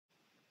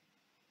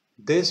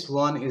This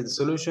one is the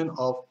solution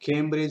of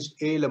Cambridge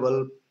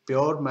A-Level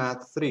Pure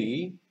Math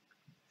 3,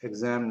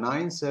 exam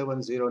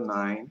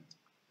 9709,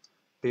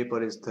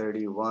 paper is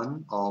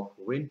 31 of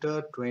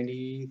winter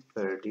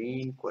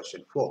 2013,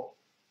 question 4.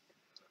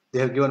 They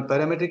have given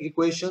parametric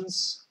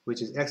equations,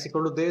 which is x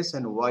equal to this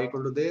and y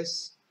equal to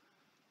this.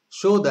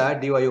 Show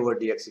that dy over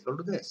dx equal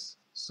to this.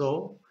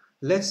 So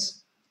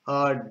let's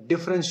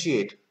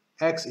differentiate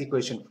x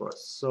equation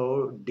first.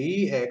 So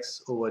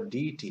dx over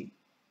dt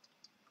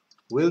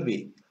will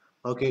be,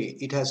 okay,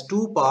 it has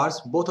two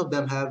parts, both of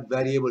them have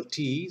variable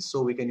t,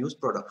 so we can use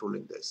product rule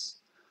in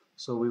this.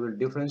 So we will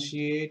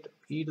differentiate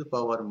e to the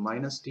power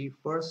minus t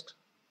first,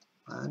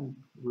 and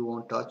we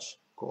won't touch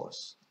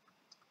cos,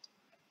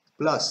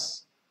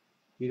 plus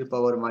e to the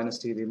power minus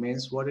t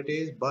remains what it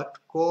is, but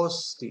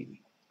cos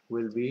t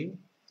will be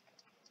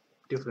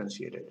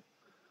differentiated.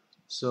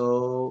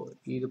 So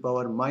e to the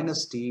power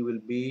minus t will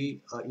be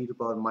e to the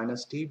power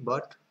minus t,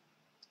 but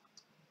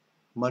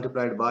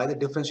multiplied by the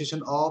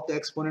differentiation of the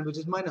exponent, which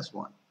is minus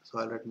 1. So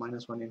I'll write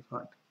minus 1 in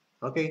front.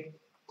 Okay,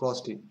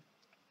 cos t.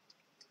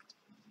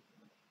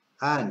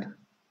 And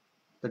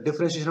the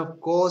differentiation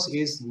of cos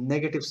is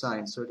negative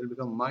sign, so it will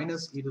become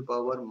minus e to the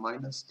power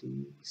minus t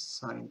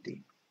sine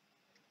t.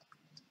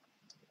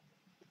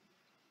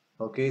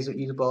 Okay, so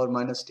e to the power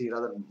minus t,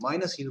 rather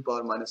minus e to the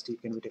power minus t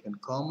can be taken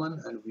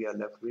common, and we are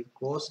left with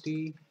cos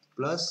t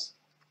plus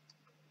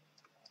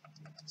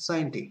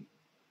sine t.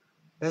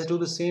 Let's do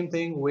the same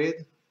thing with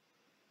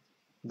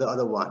the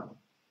other one,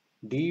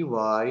 dy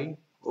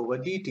over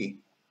dt.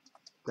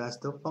 That's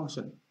the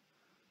function.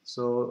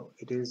 So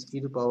it is e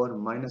to the power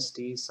minus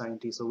t sine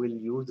t. So we'll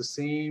use the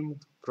same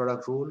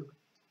product rule,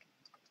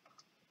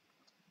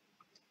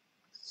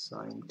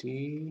 sine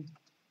t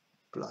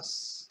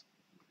plus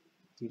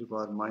e to the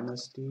power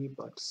minus t,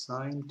 but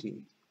sine t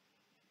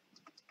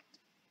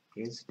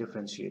is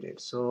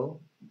differentiated. So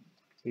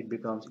it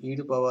becomes e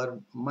to the power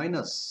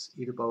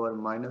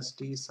minus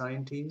t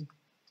sine t,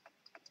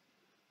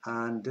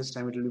 and this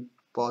time it will be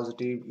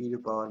positive e to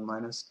the power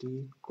minus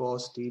t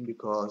cos t,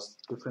 because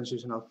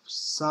differentiation of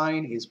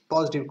sine is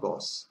positive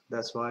cos,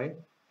 that's why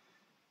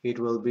it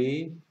will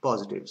be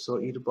positive.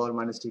 So e to the power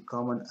minus t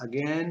common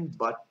again,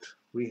 but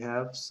we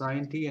have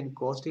sine t and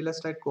cos t.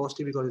 Let's write cos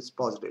t because it's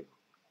positive,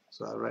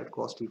 so I'll write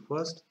cos t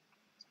first,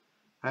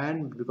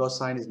 and because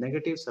sine is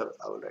negative, so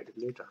I will write it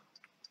later.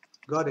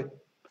 Got it?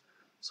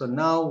 So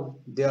now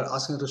they are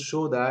asking to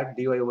show that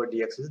dy over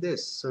dx is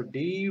this. So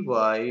dy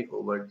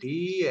over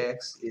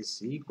dx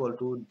is equal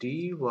to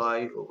dy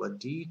over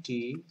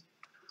dt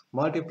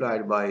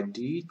multiplied by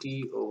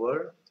dt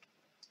over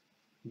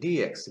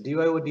dx. Dy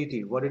over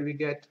dt, what did we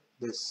get?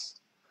 This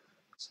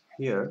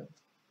here,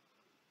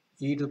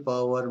 e to the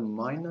power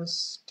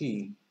minus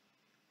t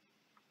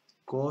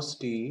cos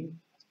t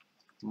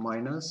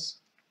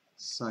minus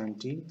sine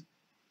t,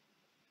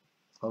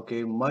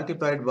 okay,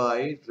 multiplied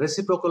by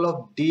reciprocal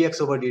of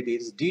dx over dt.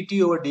 It's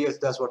dt over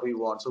dx, that's what we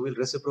want. So we'll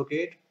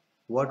reciprocate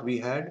what we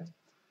had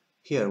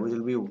here, which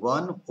will be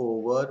 1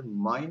 over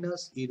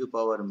minus e to the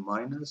power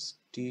minus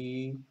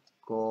t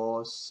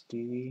cos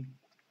t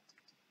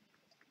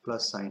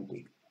plus sine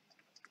t.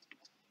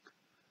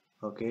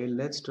 Okay,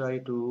 let's try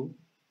to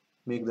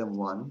make them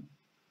 1.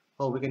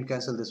 Oh, we can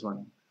cancel this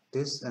one.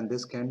 This and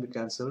this can be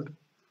cancelled,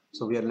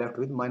 so we are left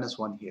with minus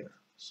 1 here.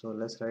 So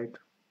let's write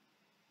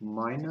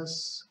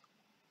minus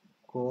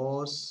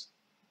cos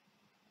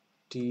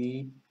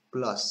t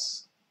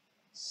plus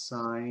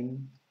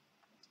sine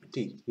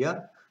t. Yeah,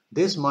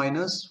 this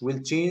minus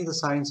will change the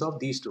signs of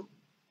these two.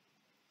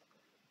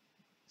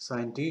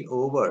 Sine t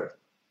over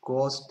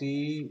cos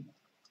t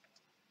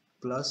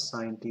plus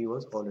sine t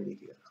was already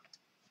here,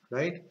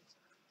 right?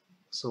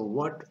 So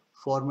what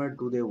format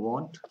do they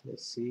want?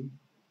 Let's see.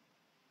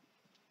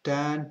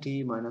 Tan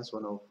t minus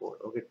 1 over 4.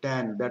 Okay,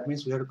 tan, that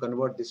means we have to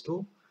convert this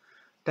to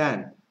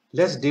tan.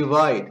 Let's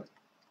divide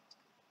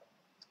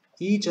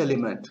each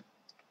element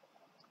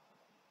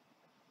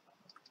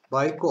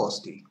by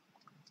cos t.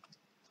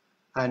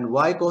 And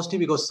why cos t?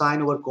 Because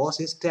sine over cos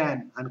is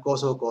tan and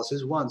cos over cos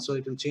is 1. So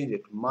it will change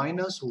it.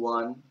 Minus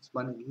 1,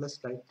 let's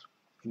write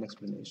in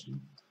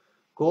explanation.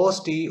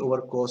 Cos t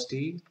over cos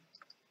t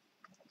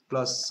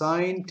plus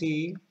sine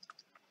t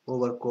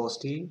over cos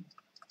t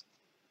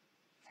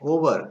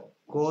over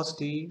cos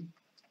t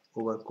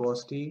over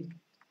cos t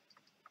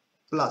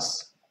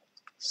plus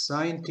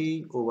sine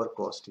t over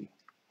cos t.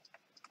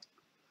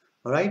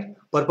 Alright,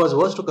 purpose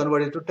was to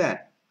convert it to tan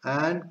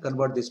and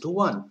convert this to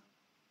 1.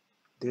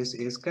 This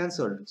is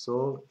cancelled,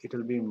 so it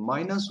will be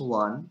minus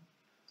 1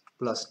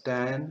 plus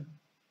tan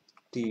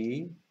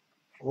t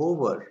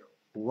over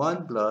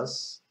 1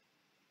 plus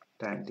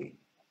tan t.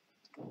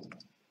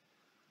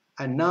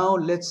 And now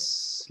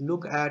let's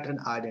look at an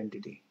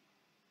identity,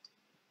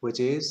 which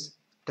is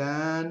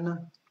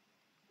tan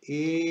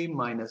a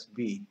minus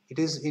b. It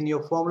is in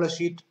your formula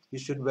sheet, you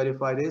should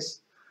verify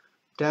this.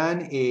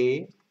 Tan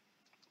a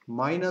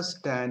minus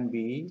tan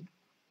b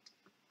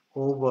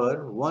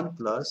over 1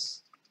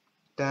 plus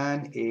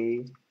tan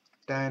a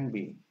tan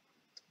b.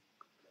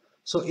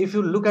 So if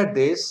you look at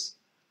this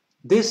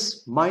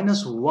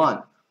minus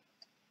 1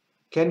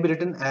 can be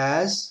written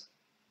as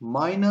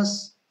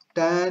minus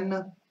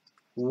tan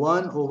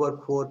 1 over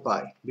 4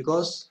 pi,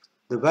 because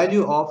the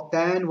value of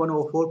tan 1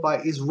 over 4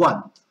 pi is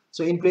 1.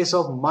 So in place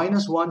of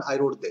minus 1 I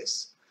wrote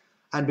this,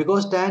 and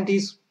because tan t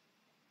is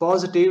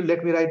positive,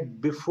 let me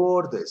write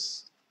before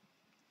this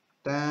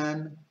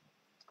tan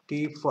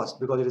t first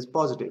because it is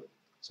positive,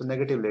 so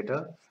negative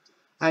later.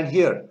 And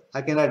here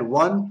I can write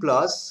 1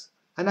 plus,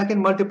 and I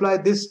can multiply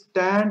this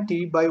tan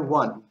t by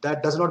 1.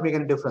 That does not make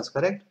any difference,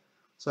 correct?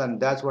 So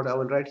and that's what I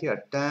will write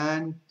here,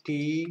 tan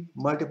t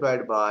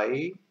multiplied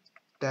by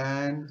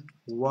tan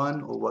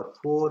 1 over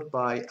 4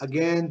 pi.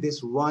 Again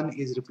this 1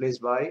 is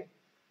replaced by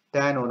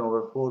tan 1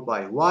 over 4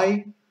 pi.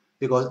 Why?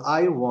 Because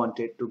I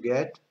wanted to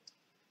get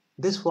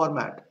this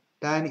format,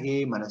 tan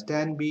a minus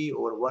tan b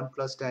over 1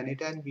 plus tan a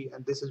tan b,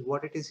 and this is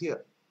what it is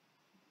here.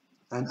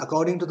 And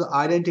according to the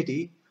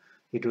identity,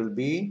 it will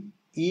be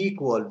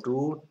equal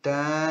to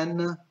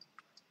tan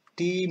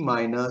t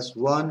minus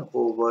 1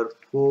 over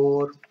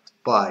 4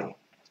 pi.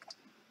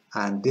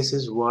 And this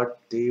is what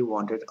they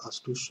wanted us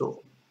to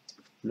show.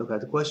 Look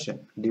at the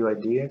question. Dy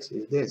dx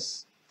is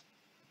this.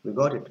 We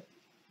got it.